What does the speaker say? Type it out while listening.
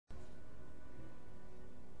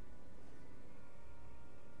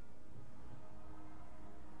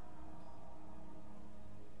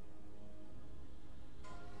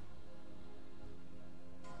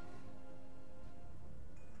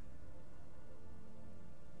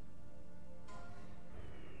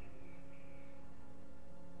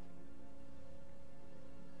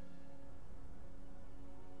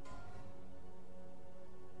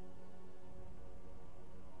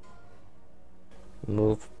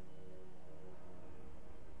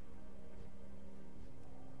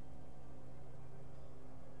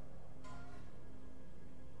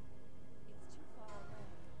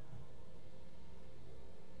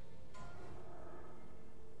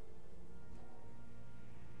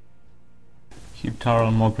Keep Tara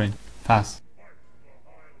on Mogrin. Fast.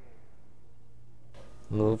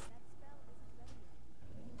 Move.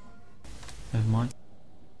 Never mind.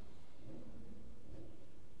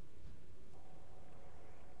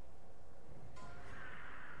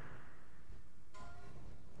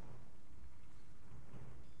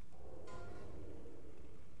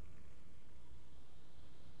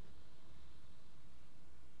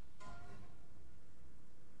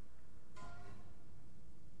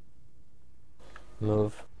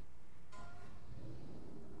 Move.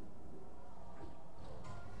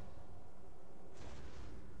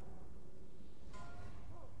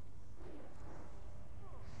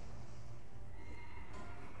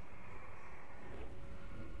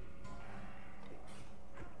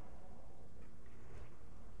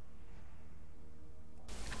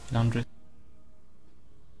 Laundry.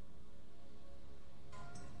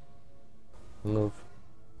 Move.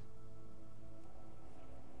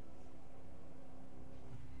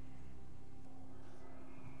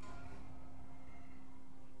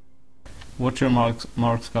 Watch your marks,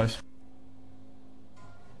 guys.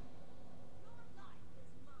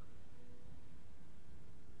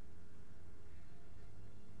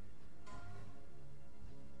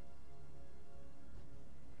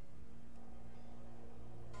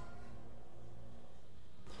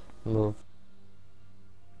 Move.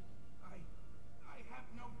 I have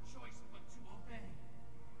no choice but to obey.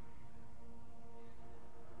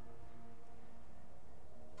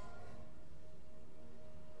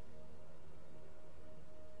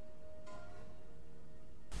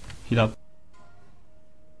 Heal up.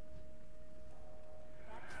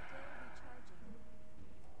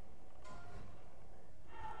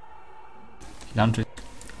 Laundry.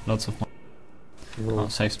 Lots of money.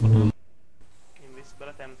 Move. Safe spot. Invisible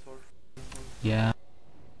at M4. Yeah.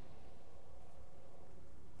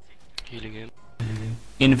 Healing in.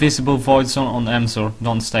 Invisible void zone on Emsor.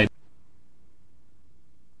 Don't stay.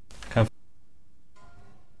 Careful.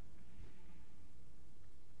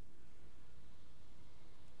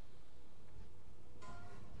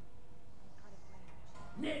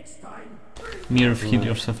 Next time. Mirror, heal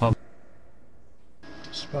yourself up.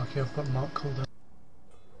 Sparky, I've got Mark called out.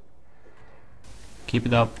 Keep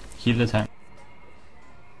it up. Heal the tank.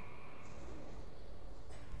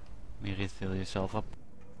 Mirith, fill yourself up.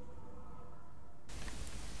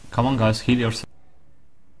 Come on, guys. Heal yourself.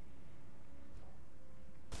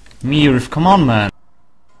 Mirif, come on, man.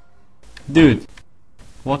 Dude.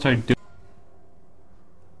 What are you doing?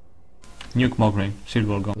 Nuke Mogring. Shield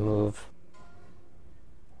wall gone. Move.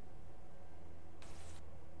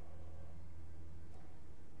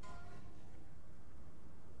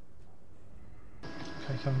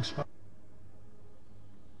 Okay, coming spot.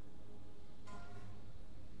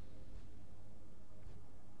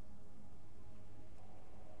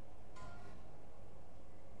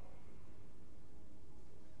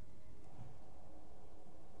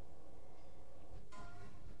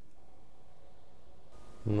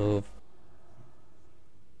 Move.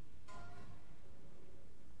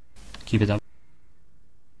 Keep it up.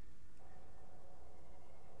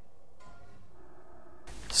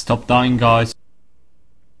 Stop dying, guys.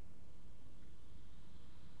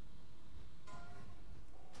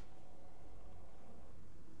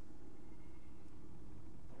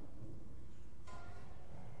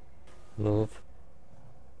 Move.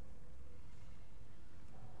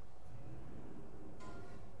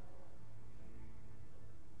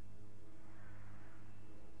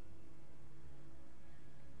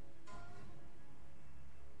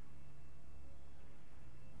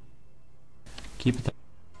 Keep it up.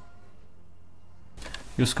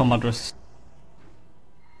 Use combat resist.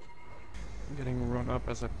 Getting run up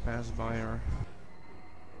as I pass by her.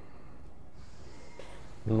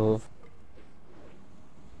 Move.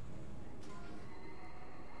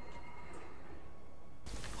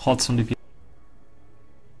 Hots on DP.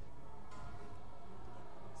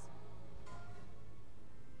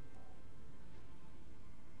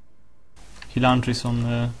 Heal entries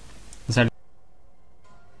on Zel.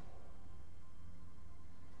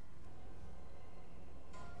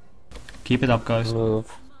 Keep it up, guys.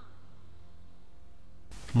 Move.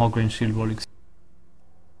 Mogrin shield wall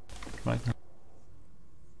right now.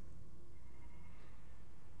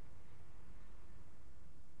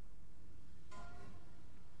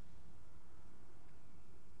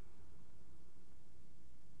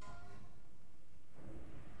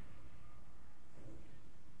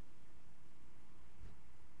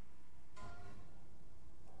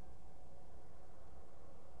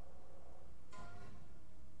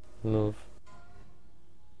 Move.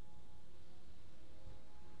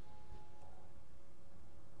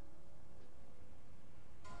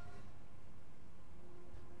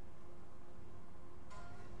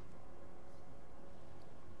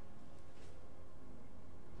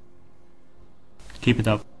 Keep it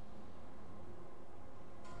up.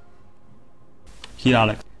 Heal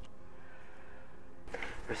Alex.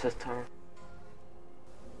 Resist tower.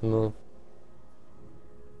 Move.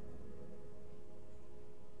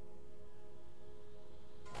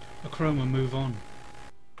 Acroma, move on.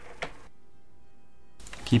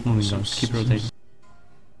 Keep moving guys, keep rotating.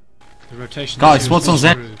 The rotation. Guys, is what's on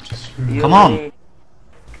Zen? screwed, just screwed. Come on!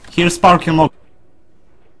 Here spark your mob.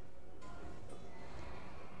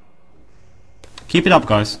 Keep it up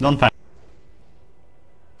guys, don't panic.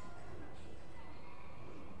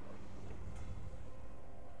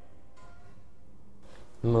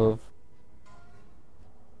 Move.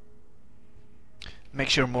 Make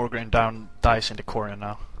sure Morgan down dies in the corner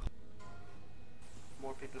now.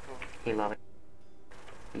 More people for. Heal Alex.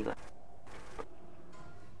 Heal Alex.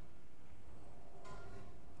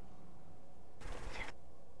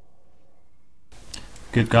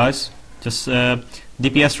 Good guys. Just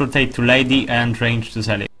DPS rotate to Lady and range to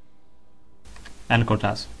Zelly. And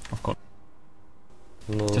Cortaz, of course.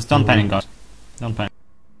 Move. Just don't panic guys. Don't panic.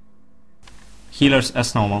 Healers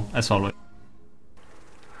as normal, as always.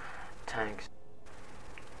 Tanks.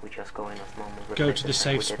 We just go in as normal. Go to the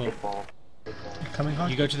safe spot. You're coming high?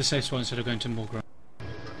 You go to the safe spot instead of going to more ground.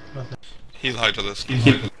 Heal Hydra this.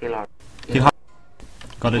 Heal. Heal Alex. Heal hard.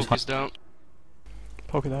 Got it. Focus down.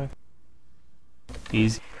 Poke it out.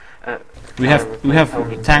 Easy. We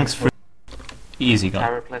have tanks free. Easy guys.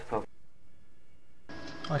 Tower replace Poke.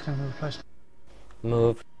 I can replace.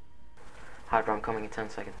 Move. Hydra, I'm coming in 10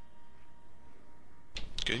 seconds.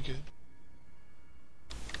 Good.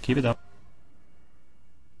 Keep it up.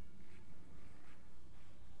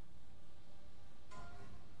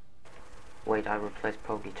 Wait, I replaced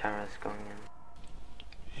Pokey. Tara is going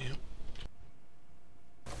in. Yep.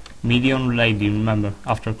 Medium Lady, remember,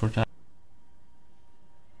 after Cortaz.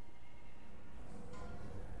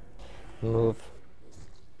 Move.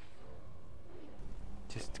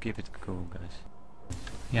 Just keep it cool, guys.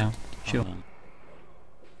 Yeah, chill. Hold on.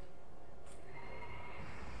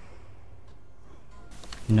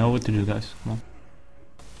 You know what to do guys, come on.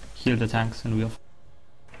 Heal the tanks and we off.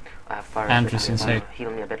 I have fire. Andrew's in safe.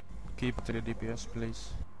 Heal me a bit. Keep to the DPS, please.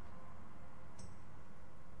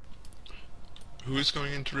 Who is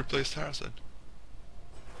going in to replace Tarzan?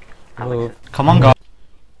 Alex. Come on guys.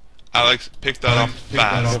 Alex, pick that up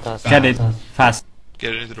fast. Get it, fast.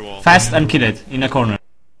 Get it into the wall. Fast and kill it, in a corner.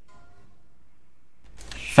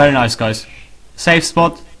 Very nice guys. Safe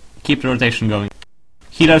spot, keep the rotation going.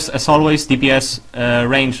 Healers as always, DPS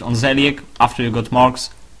range on Zeliek after you got marks.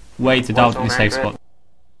 Wait it out in the safe spot.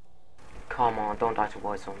 Come on, don't die to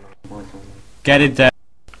voice on. Get it there.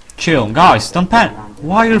 Chill, guys, don't panic.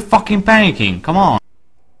 Why are you fucking panicking? Come on.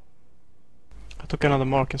 I took another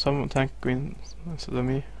mark and someone tank green instead of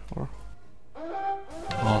me. Or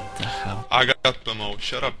What the hell? I got Blamo.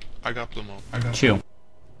 Shut up. I got Blamo. Chill.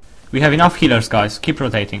 We have enough healers guys, keep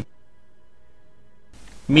rotating.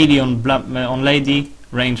 Melee on Lady,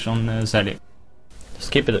 range on Zeliek.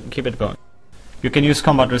 Just keep it going. You can use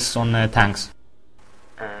combat resist on tanks.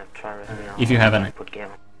 Try If you have any. Put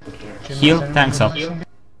Gale. Heal, tanks up. okay,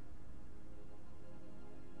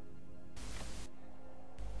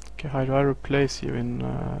 how do I replace you in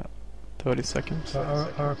 30 seconds? So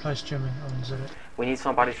I replaced Jimmy on Zillit. We need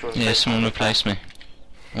somebody to replace. Yeah, someone replace me.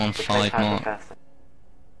 Replace 1-5 Hydra mark. faster.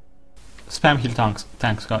 Spam heal tanks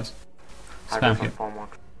guys. Hydra Spam from heal. 4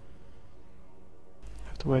 marks.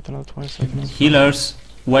 Have to wait another 20 seconds. Healers,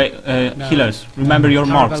 wait, healers, remember your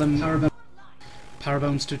marks.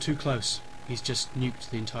 Parabone's too close. He's just nuked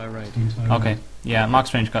the entire raid. Okay, yeah,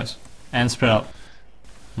 max range guys. And spread out.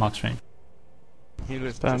 Max range.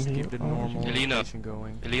 Healers Um, just keep the normal Elena. rotation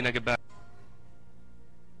going. Elena, get back.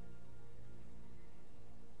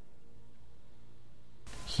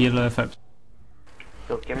 Heal first.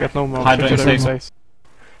 Heal Jimmy. Get no more. Hydra Shoot is whatever safe. it says.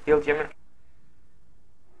 Heal Jimmy.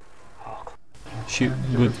 Shoot,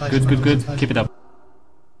 good. Keep it up.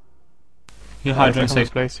 Heal Hydra I and can safe.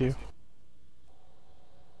 replace you.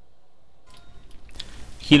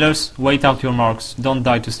 Healers, wait out your marks. Don't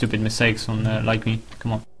die to stupid mistakes on like me.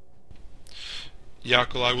 Come on.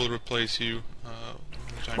 Yakul, I will replace you.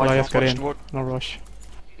 Well, I just got watch in. the ward. No rush.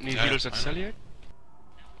 Need Yeah, healers at I know. Celiac?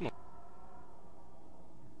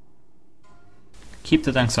 Keep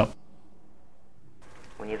the tanks up.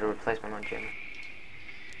 We need a replacement on Jimmy.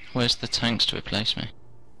 Where's the tanks to replace me?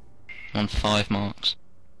 On 5 marks.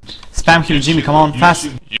 Spam heal Jimmy, come on, fast.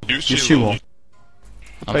 Use Use shield. shield wall.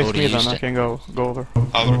 I've Replace already me then, used I it. can go over.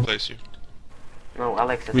 I'll replace you. No,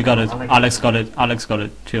 Alex is We got it. Alex Alex got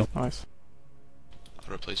it. Chill. Nice.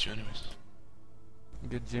 I'll replace you anyways.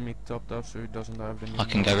 Get Jimmy topped up so he doesn't have the I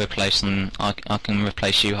can go replace them. I can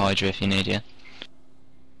replace you, Hydra, if you need it.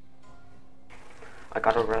 I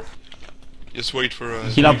got a rest. Just wait for a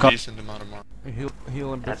Heal up, God. decent amount of mark.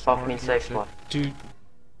 Heal and That buff means safe spot. Do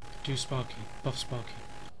Sparky. Buff Sparky.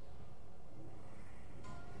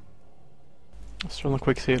 Let's run a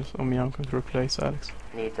quick heal on me. I'm going to replace Alex.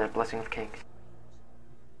 Need the Blessing of Kings.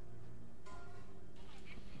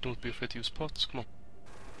 Don't be afraid to use pots, come on.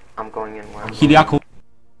 I'm going in where I'm Heal going. Yaku.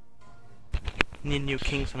 Need new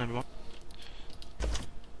kings on everyone.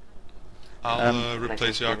 I'll replace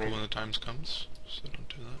Blessing of Yaku Kings. when the time comes, so don't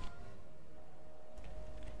do that.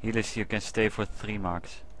 Healers, you can stay for 3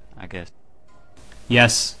 marks, I guess.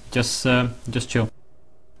 Yes, just chill.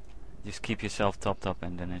 Just keep yourself topped up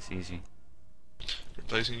and then it's easy.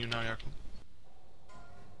 Replacing you now, Yaku.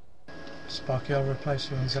 Sparky, I'll replace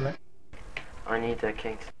you on Zealot. I need the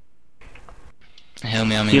Kings. Heal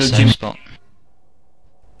me, I'm in Heal safe Jimmy. spot.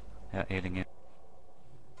 Yeah, healing you.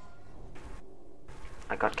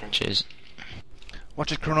 I got Kings. Cheers.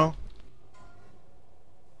 Watch it, Chrono.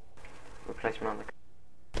 Replacement on the...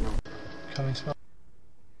 Coming Sparky.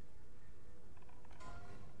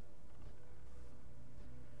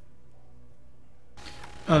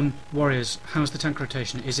 Warriors, how's the tank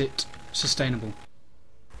rotation? Is it sustainable?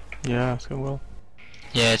 Yeah, it's going well.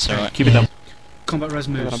 Yeah, it's alright. Keep it up. Combat res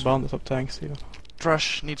We're gonna moves. bound the top tanks here.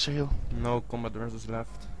 Thrush needs a heal. No combat versus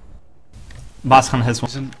left. Bashan has one.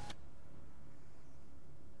 Isn't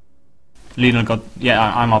Lionel got... Yeah,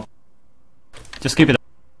 I'm up. Just keep it up.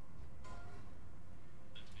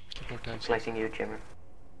 Support tanks. Replacing you, Jimmy.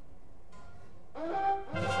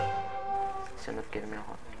 Instead of giving me a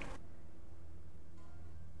hot.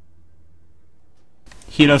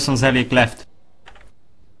 Healers on Zeliek left.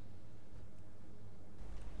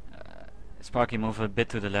 Sparky, move a bit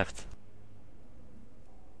to the left.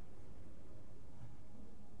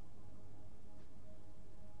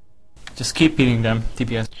 Just keep hitting them,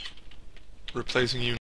 TPS. Replacing you